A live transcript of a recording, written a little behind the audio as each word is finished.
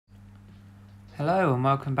Hello and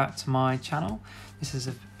welcome back to my channel. This is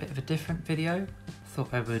a bit of a different video. I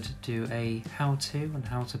thought I would do a how-to on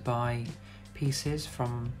how to buy pieces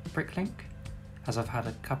from Bricklink, as I've had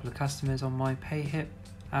a couple of customers on my PayHip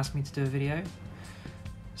ask me to do a video.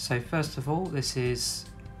 So first of all, this is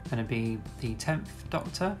going to be the 10th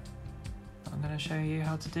Doctor that I'm going to show you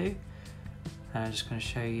how to do. And I'm just going to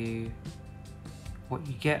show you what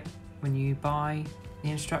you get when you buy the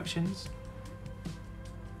instructions.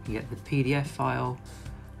 You get the PDF file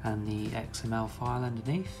and the XML file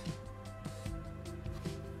underneath.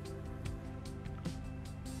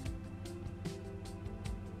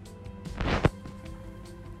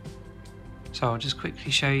 So I'll just quickly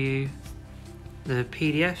show you the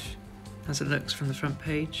PDF as it looks from the front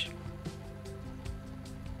page.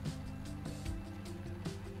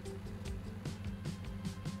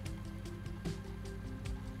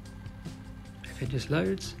 If it just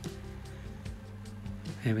loads.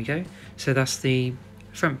 There we go. So that's the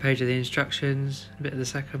front page of the instructions, a bit of the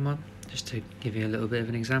second one, just to give you a little bit of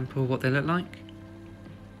an example of what they look like.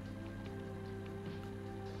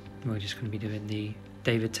 We're just going to be doing the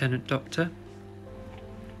David Tennant Doctor.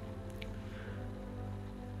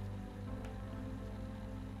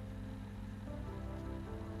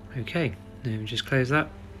 Okay, then we just close that,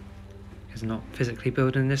 because I'm not physically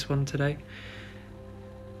building this one today.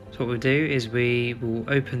 So what we'll do is we will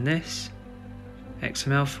open this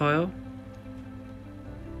XML file.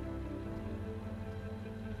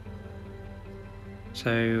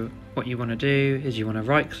 So what you want to do is you want to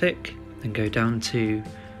right click and go down to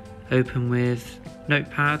open with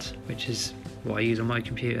Notepad, which is what I use on my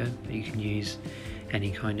computer, but you can use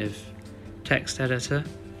any kind of text editor.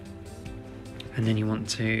 And then you want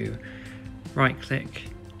to right click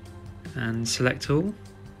and select all.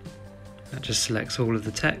 That just selects all of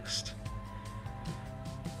the text.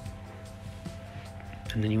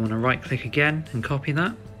 And then you want to right click again and copy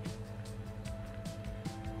that.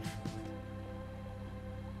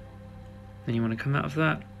 Then you want to come out of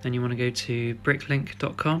that. Then you want to go to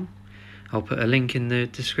bricklink.com. I'll put a link in the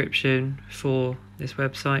description for this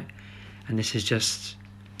website. And this is just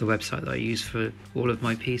the website that I use for all of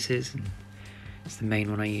my pieces. And it's the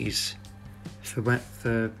main one I use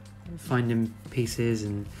for finding pieces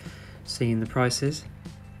and seeing the prices.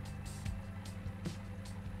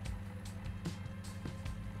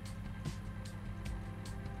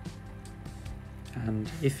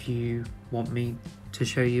 And if you want me to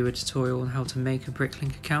show you a tutorial on how to make a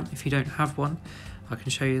Bricklink account, if you don't have one, I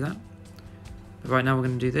can show you that. But right now we're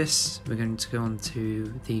going to do this. We're going to go on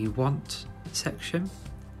to the Want section.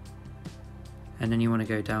 And then you want to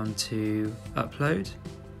go down to Upload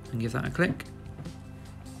and give that a click.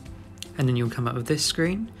 And then you'll come up with this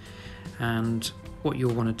screen. And what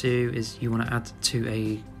you'll want to do is you want to add to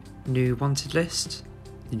a new wanted list.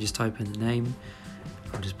 You just type in the name.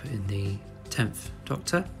 I'll just put in the 10th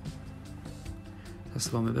Doctor. That's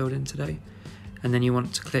the one we're building today. And then you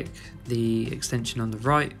want to click the extension on the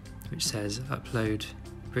right, which says Upload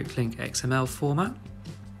Bricklink XML format,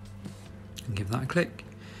 and give that a click.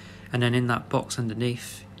 And then in that box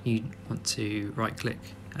underneath, you want to right click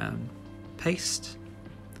and paste.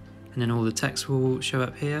 And then all the text will show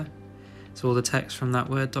up here. So all the text from that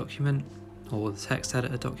Word document or the text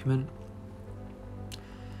editor document.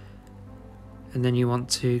 And then you want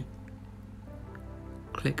to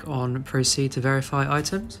click on Proceed to verify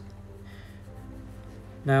items.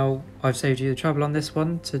 Now I've saved you the trouble on this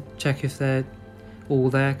one to check if they're all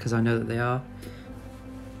there, because I know that they are.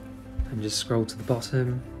 And just scroll to the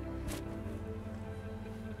bottom.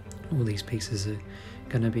 All these pieces are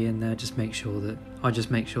going to be in there. Just make sure that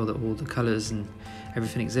all the colours and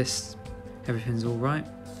everything exists. Everything's all right.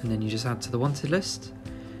 And then you just add to the wanted list.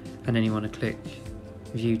 And then you want to click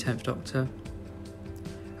View 10th Doctor.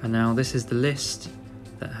 And now this is the list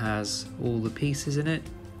that has all the pieces in it,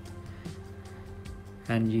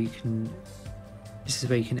 and this is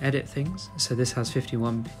where you can edit things. So this has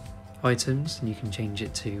 51 items, and you can change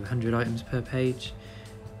it to 100 items per page,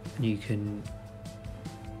 and you can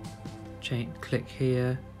click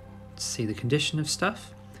here to see the condition of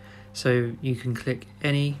stuff. So you can click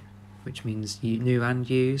any, which means new and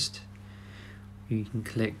used. You can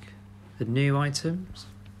click the new items,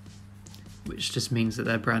 which just means that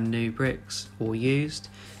they're brand new bricks, or used,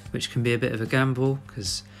 which can be a bit of a gamble,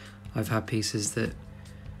 because I've had pieces that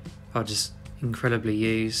are just incredibly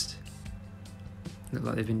used, look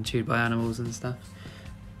like they've been chewed by animals and stuff.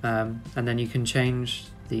 And then you can change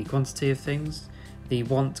the quantity of things. The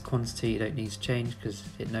want quantity you don't need to change because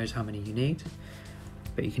it knows how many you need,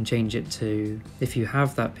 but you can change it to, if you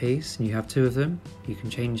have that piece and you have 2 of them, you can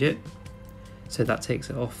change it so that takes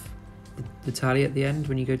it off the tally at the end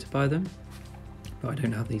when you go to buy them. but I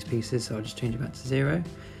don't have these pieces, so I'll just change it back to 0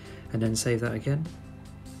 and then save that again.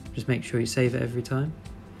 Just make sure you save it every time.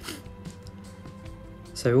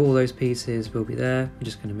 So all those pieces will be there. We're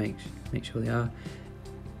just going to make sure they are.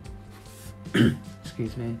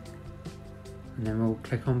 Excuse me. And then we'll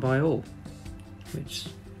click on buy all, which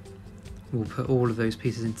will put all of those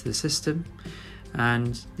pieces into the system.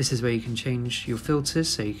 And this is where you can change your filters.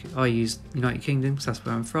 So I use United Kingdom because that's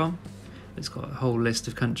where I'm from. It's got a whole list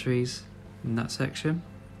of countries in that section.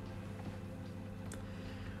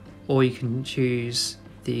 Or you can choose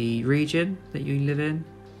the region that you live in,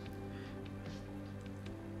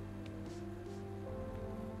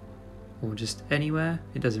 or just anywhere.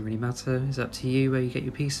 It doesn't really matter. It's up to you where you get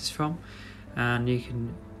your pieces from. And you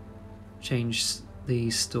can change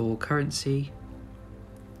the store currency,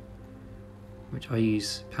 which I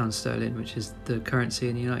use pound sterling, which is the currency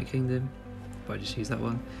in the United Kingdom, but I just use that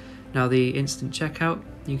one. Now the instant checkout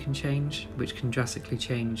you can change, which can drastically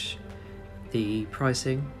change the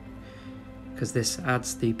pricing, because this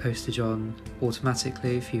adds the postage on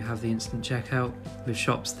automatically if you have the instant checkout with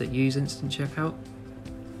shops that use instant checkout,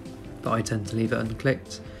 but I tend to leave it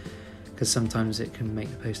unclicked because sometimes it can make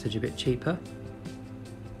the postage a bit cheaper.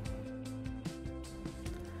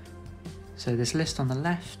 So this list on the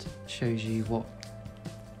left shows you what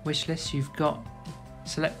wish list you've got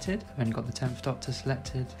selected. I've only got the 10th Doctor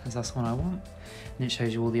selected as that's the one I want, and it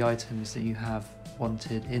shows you all the items that you have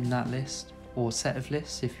wanted in that list or set of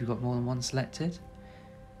lists if you've got more than one selected.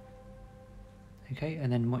 Okay,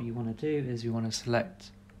 and then what you want to do is you want to select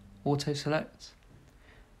auto select,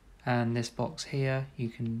 and this box here you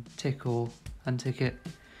can tick or untick it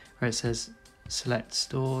where it says select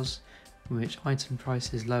stores which item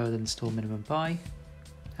price is lower than store minimum buy,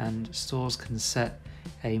 and stores can set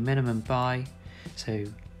a minimum buy, so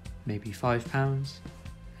maybe £5,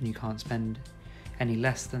 and you can't spend any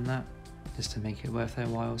less than that just to make it worth their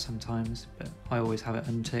while sometimes, but I always have it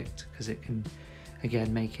unticked because it can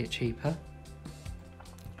again make it cheaper.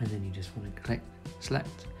 And then you just want to click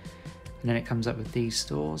select, and then it comes up with these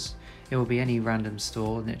stores. It will be any random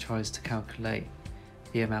store, and it tries to calculate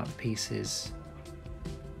the amount of pieces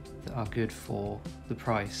that are good for the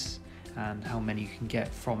price and how many you can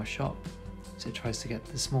get from a shop. So it tries to get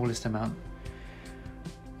the smallest amount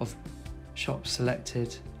of shops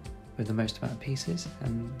selected with the most amount of pieces,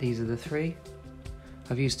 and these are the 3.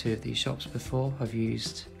 I've used 2 of these shops before. I've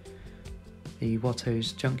used the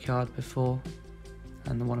Watto's Junkyard before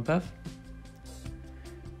and the one above,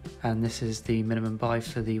 and this is the minimum buy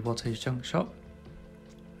for the Watto's Junk Shop,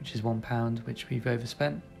 which is £1, which we've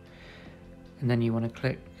overspent. And then you want to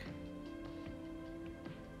click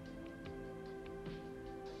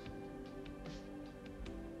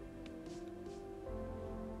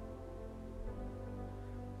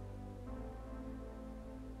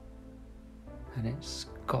and it's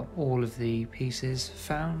got all of the pieces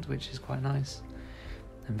found, which is quite nice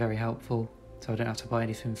and very helpful, so I don't have to buy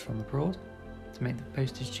anything from abroad to make the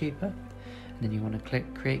postage cheaper. And then you want to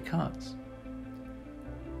click create carts,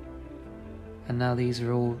 and now these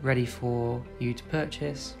are all ready for you to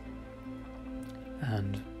purchase,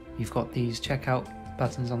 and you've got these checkout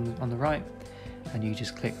buttons on the right, and you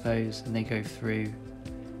just click those and they go through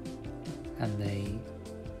and they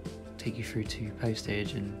take you through to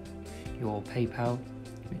postage and your PayPal,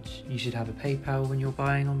 which you should have a PayPal when you're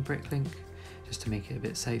buying on Bricklink just to make it a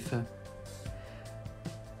bit safer.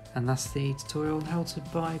 And that's the tutorial on how to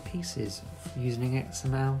buy pieces using an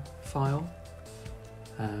XML file.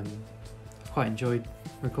 I've quite enjoyed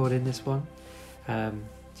recording this one.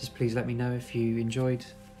 Just please let me know if you enjoyed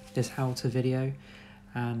this how-to video,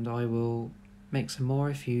 and I will make some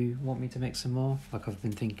more if you want me to make some more. Like, I've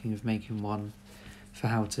been thinking of making one for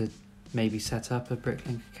how to maybe set up a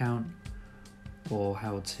Bricklink account, or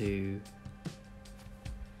how to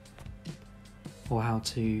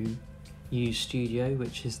use Studio,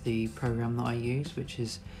 which is the program that I use, which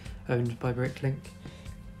is owned by Bricklink.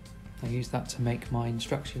 I use that to make my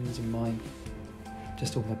instructions and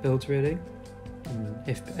all my builds really. And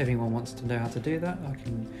if anyone wants to know how to do that, I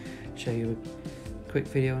can show you a quick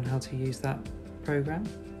video on how to use that program.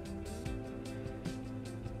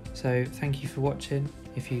 So thank you for watching.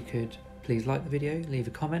 If you could please like the video, leave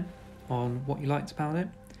a comment on what you liked about it,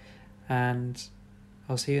 and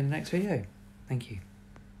I'll see you in the next video. Thank you.